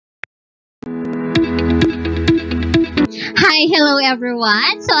Hi, hello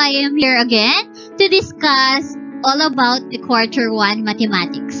everyone. So I am here again to discuss all about the quarter 1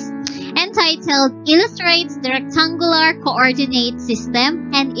 mathematics, entitled Illustrates the Rectangular Coordinate System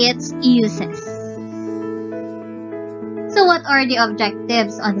and its Uses. So what are the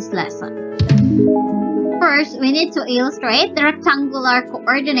objectives on this lesson? First, we need to illustrate the rectangular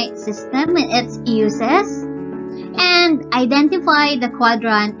coordinate system and its uses, and identify the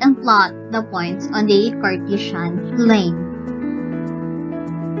quadrant and plot the points on the Cartesian plane.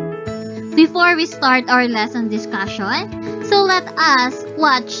 Before we start our lesson discussion, so let us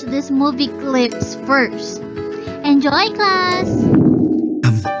watch these movie clips first. Enjoy, class!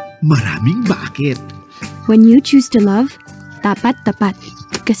 Maraming bakit. When you choose to love, dapat tapat.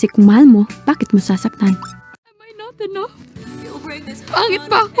 Kasi kung mahal mo, bakit mo sasaktan? Am I not enough? Pangit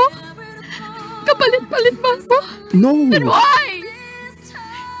ba ako? Kapalit-palit ba ako? No! Then why?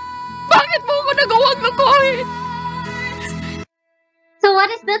 Bakit mo ako nagawang lukuhin? So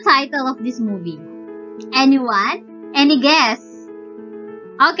what is the title of this movie? Anyone? Any guess?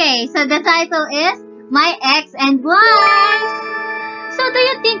 Okay, so the title is My X and Y. So do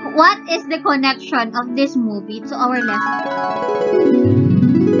you think what is the connection of this movie to our lesson?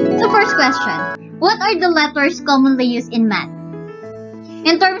 So first question, what are the letters commonly used in math?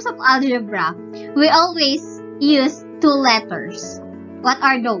 In terms of algebra, we always use two letters. What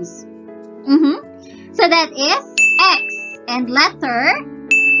are those? So that is X and letter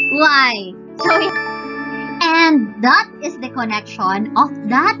Y. And that is the connection of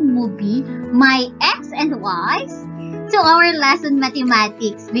that movie, My X and Y, to our lesson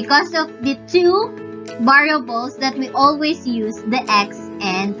mathematics because of the two variables that we always use, the X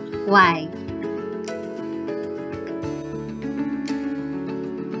and Y.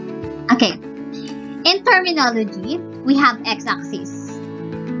 Okay, in terminology, we have x-axis.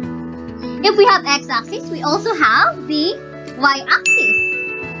 If we have x-axis, we also have the y-axis.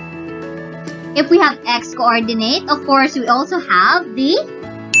 If we have x-coordinate, of course, we also have the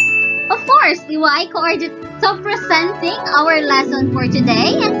y-coordinate. So presenting our lesson for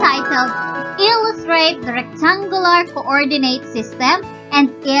today entitled Illustrate the Rectangular Coordinate System and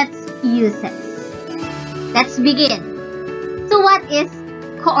its Uses. Let's begin. So what is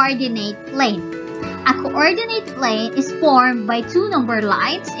coordinate plane? A coordinate plane is formed by two number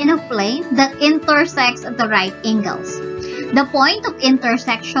lines in a plane that intersects at the right angles. The point of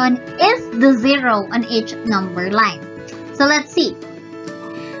intersection is the zero on each number line. So let's see.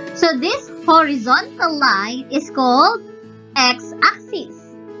 So this horizontal line is called x-axis,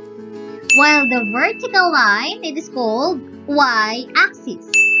 while the vertical line is called y-axis.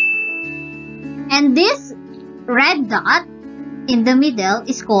 And this red dot in the middle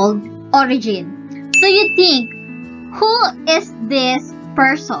is called origin. So you think, who is this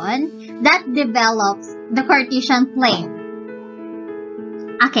person that develops the Cartesian plane?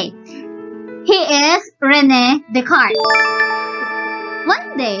 Okay, he is René Descartes.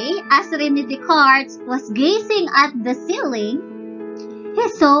 One day, as René Descartes was gazing at the ceiling, he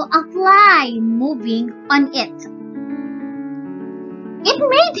saw a fly moving on it. It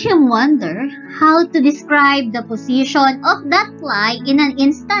made him wonder how to describe the position of that fly in an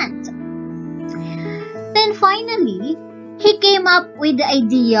instant. Then finally, he came up with the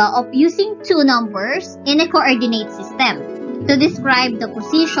idea of using two numbers in a coordinate system to describe the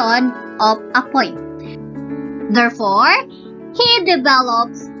position of a point. Therefore, he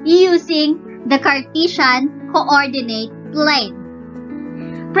develops using the Cartesian coordinate plane.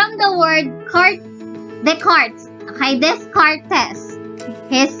 From the word Descartes, okay, Descartes,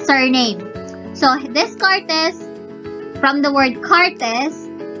 his surname. So Descartes, from the word Cartes,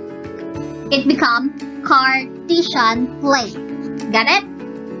 it becomes Cartesian plane. Got it?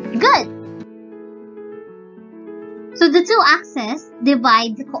 Good. So the two axes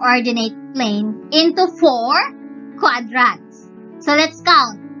divide the coordinate plane into four quadrants. So let's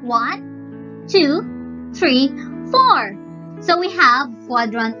count. 1, 2, 3, 4. So we have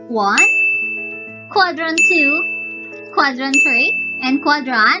quadrant 1, quadrant 2, quadrant 3, and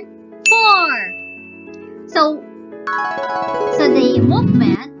quadrant 4. So the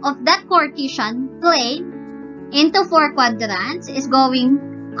movement of that Cartesian plane into four quadrants is going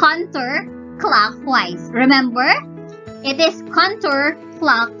counterclockwise. Remember, it is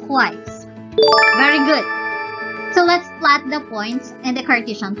counterclockwise. Very good. So let's plot the points in the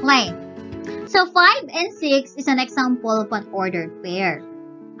Cartesian plane. So 5 and 6 is an example of an ordered pair.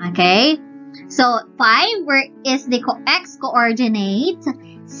 Okay? So 5 is the x coordinate,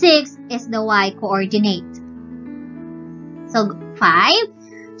 6 is the y coordinate. So 5.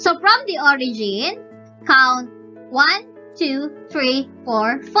 So from the origin, count 1, 2, 3,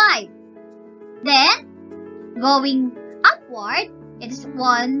 4, 5. Then, going up backward, it is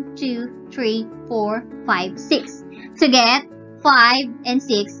 1, 2, 3, 4, 5, 6. To get 5 and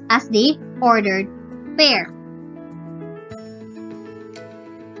 6 as the ordered pair.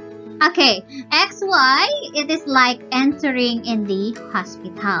 Okay, XY, it is like entering in the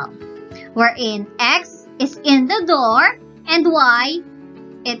hospital, wherein X is in the door and Y,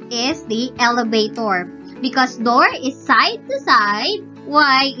 it is the elevator. Because door is side to side,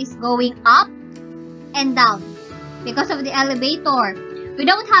 Y is going up and down. Because of the elevator, we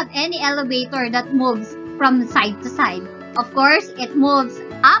don't have any elevator that moves from side to side. Of course, it moves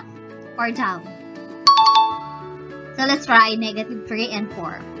up or down. So let's try negative 3 and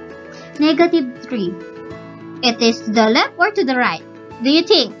 4. Negative 3. It is to the left or to the right? Do you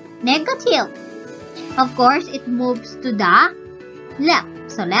think? Negative. Of course, it moves to the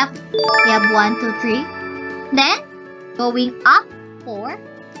left. So left. We have 1, 2, 3. Then, going up 4.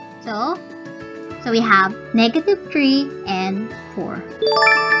 So we have negative 3 and 4.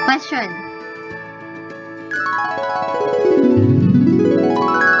 Question.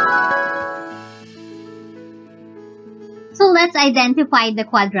 So let's identify the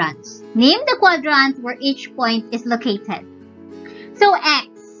quadrants. Name the quadrant where each point is located. So X.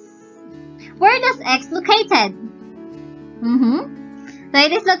 Where does X located? So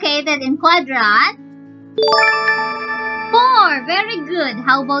it is located in quadrant 4. Very good.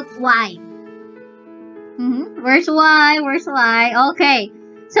 How about Y? Where's Y? Where's Y? Okay.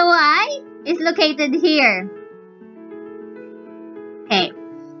 So Y is located here. Okay.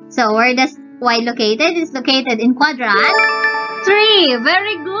 So where does Y located? It's located in quadrant 3.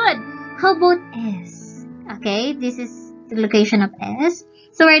 Very good. How about S? Okay, this is the location of S.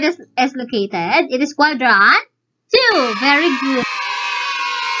 So where does S located? It is quadrant 2. Very good.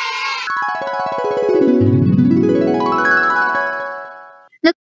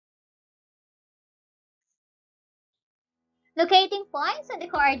 Locating points on the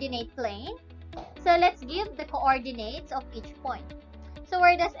coordinate plane. So let's give the coordinates of each point. So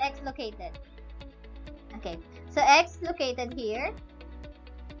where does X located? Okay, so X located here.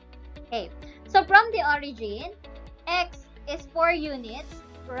 Okay, so from the origin, X is 4 units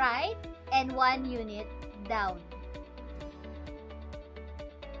right and 1 unit down.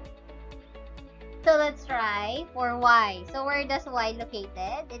 So let's try for Y. So where does Y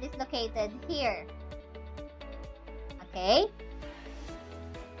located? It is located here. Okay.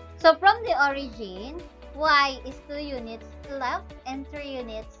 So from the origin, Y is 2 units left and 3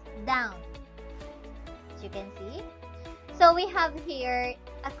 units down. As you can see. So we have here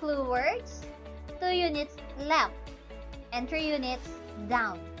a clue words. 2 units left and 3 units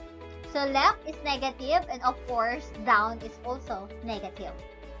down. So left is negative and of course down is also negative.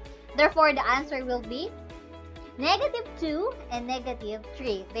 Therefore the answer will be negative 2 and negative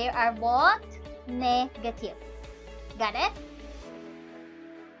 3. They are both negative. Got it?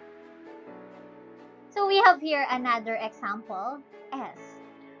 So we have here another example, S.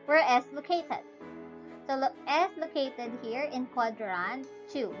 Where S located? So S located here in quadrant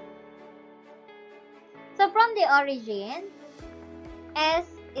 2. So from the origin, S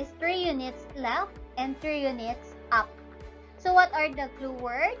is 3 units left and 3 units up. So what are the clue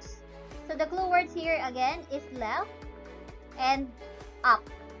words? So the clue words here again is left and up.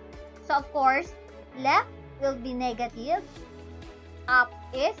 So of course, left will be negative, up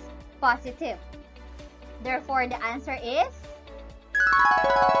is positive. Therefore, the answer is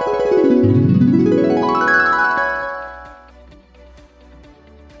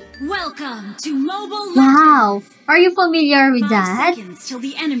welcome to Mobile Legends. Wow! Are you familiar with 5 that? seconds till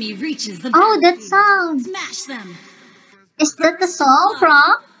the enemy reaches the Oh, that battlefield. sound! Smash them. Is that the song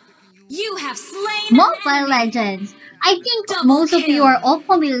from You have slain an Mobile enemy. Legends? I think Double most of you kill. are all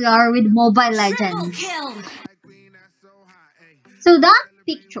familiar with Mobile Triple Legends. kill. So that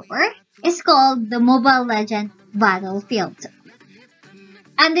picture is called the Mobile Legend Battlefield.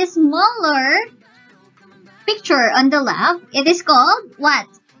 And the smaller picture on the left, it is called what?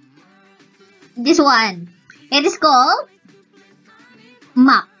 This one. It is called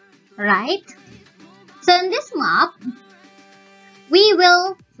map, right? So in this map, we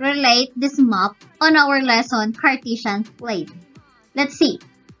will relate this map on our lesson Cartesian plane. Let's see.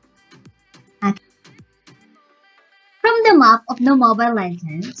 Okay. From the map of the Mobile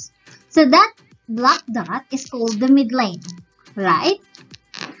Legends, so that black dot is called the mid lane, right?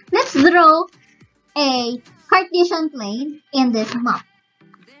 Let's draw a Cartesian plane in this map.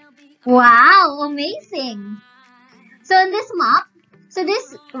 Wow, amazing! So in this map, so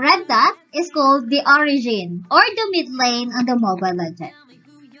this red dot is called the origin or the mid lane on the Mobile Legend.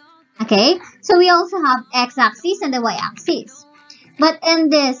 Okay, so we also have x-axis and the y-axis. But in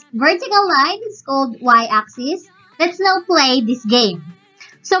this vertical line, it's called y-axis. let's now play this game.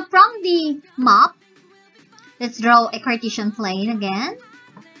 So from the map, let's draw a Cartesian plane again.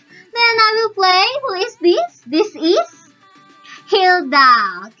 Then I will play, who is this? This is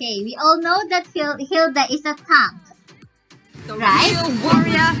Hilda. Okay, we all know that Hilda is a tank. The right? real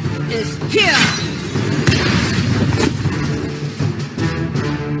warrior is here!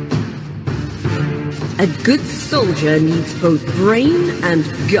 A good soldier needs both brain and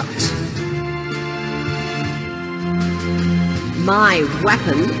gut. My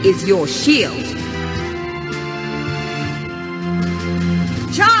weapon is your shield.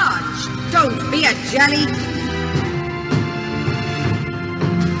 Charge! Don't be a jelly!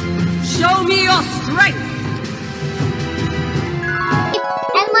 Show me your strength!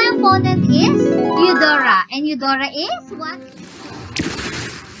 And my opponent is Eudora. And Eudora is what?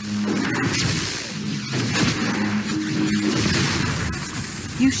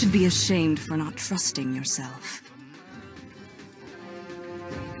 You should be ashamed for not trusting yourself.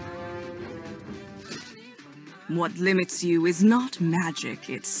 What limits you is not magic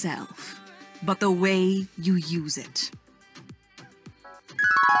itself, but the way you use it.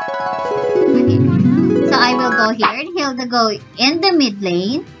 Okay. So I will go here. Hilda go in the mid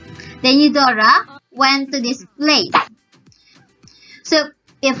lane. Then Eudora went to this place. So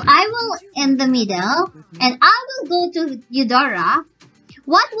if I will in the middle and I will go to Eudora,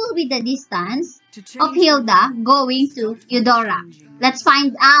 what will be the distance of Hilda going to Eudora? Let's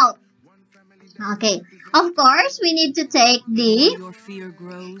find out. Okay. Of course, we need to take the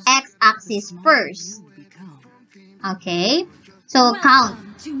x-axis first. Okay. So count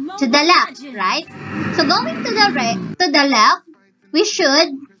to the left, right? So going to the left, we should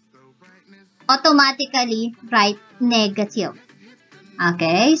automatically write negative.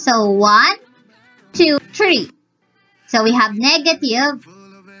 Okay. So 1, 2, 3. So we have negative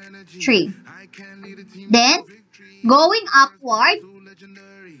 3. Then going upward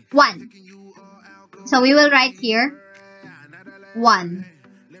 1. So we will write here 1.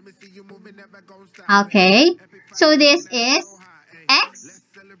 Okay. So this is x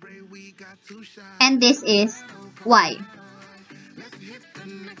and this is y.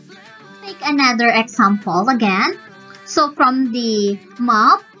 Take another example again. So from the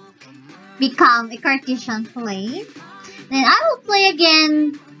map, become a Cartesian plane. Then I will play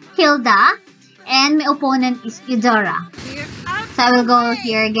again Hilda and my opponent is Eudora. So I will go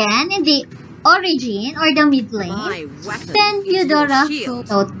here again in the origin or the mid lane. Then Eudora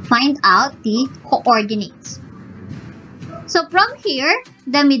will find out the coordinates. So from here,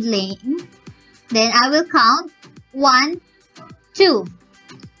 the mid lane, then I will count 1, 2.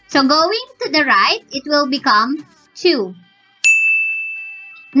 So going to the right, it will become 2.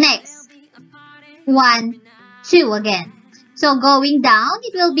 Next, 1, 2 again. So going down,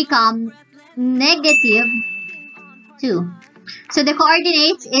 it will become negative 2. So the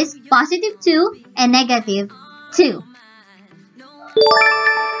coordinates is positive 2 and negative 2.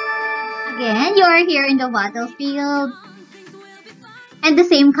 Again, you are here in the battlefield. And the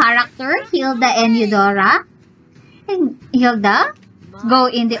same character, Hilda and Eudora. And Hilda, go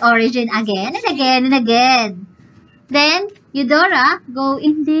in the origin again and again and again. Then, Eudora, go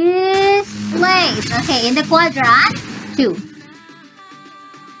in this place. Okay, in the quadrant, 2.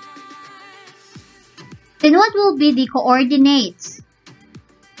 Then what will be the coordinates?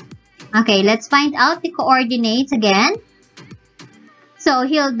 Okay, let's find out the coordinates again. So,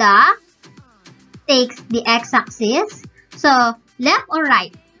 Hilda takes the x-axis. So, left or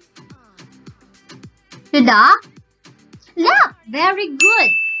right? To the left. Very good.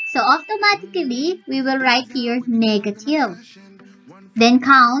 So, automatically, we will write here negative. Then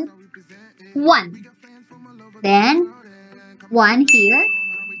count 1. Then, 1 here.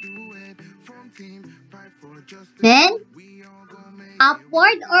 Then,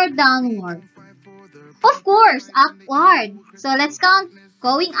 upward or downward? Of course, upward. So, let's count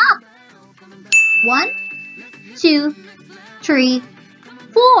going up. 1, 2, 3,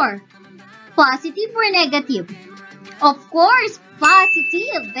 4. Positive or negative? Of course,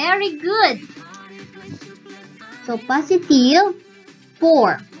 positive. Very good. So, positive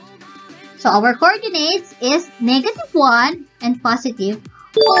 4. So, our coordinates is negative 1 and positive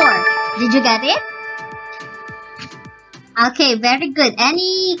 4. Did you get it? Okay, very good.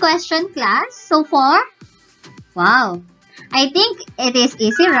 Any question, class, so far? Wow. I think it is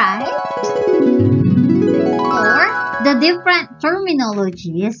easy, right? Or the different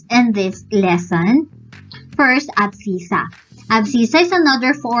terminologies in this lesson. First, abscissa. Abscissa is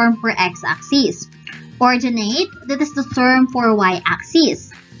another form for x-axis. Ordinate, that is the term for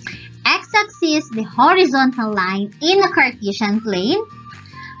y-axis. X-axis, the horizontal line in a Cartesian plane.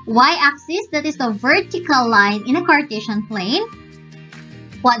 Y-axis, that is the vertical line in a Cartesian plane.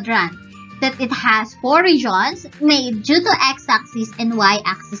 Quadrant, that it has 4 regions made due to x-axis and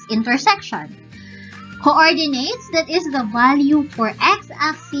y-axis intersection. Coordinates, that is the value for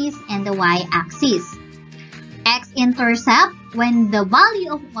x-axis and the y-axis. X-intercept, when the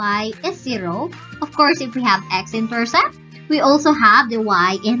value of y is 0. Of course, if we have x-intercept, we also have the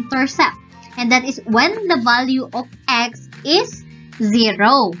y-intercept. And that is when the value of x is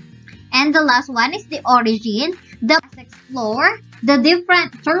 0. And the last one is the origin. Let's explore the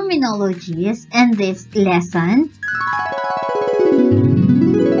different terminologies in this lesson.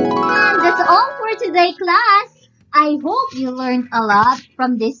 And that's all for today, class. I hope you learned a lot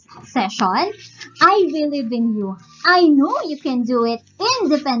from this session. I believe in you. I know you can do it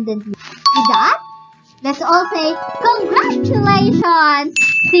independently. With that, let's all say congratulations.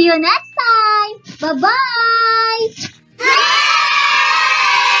 See you next time. Bye-bye.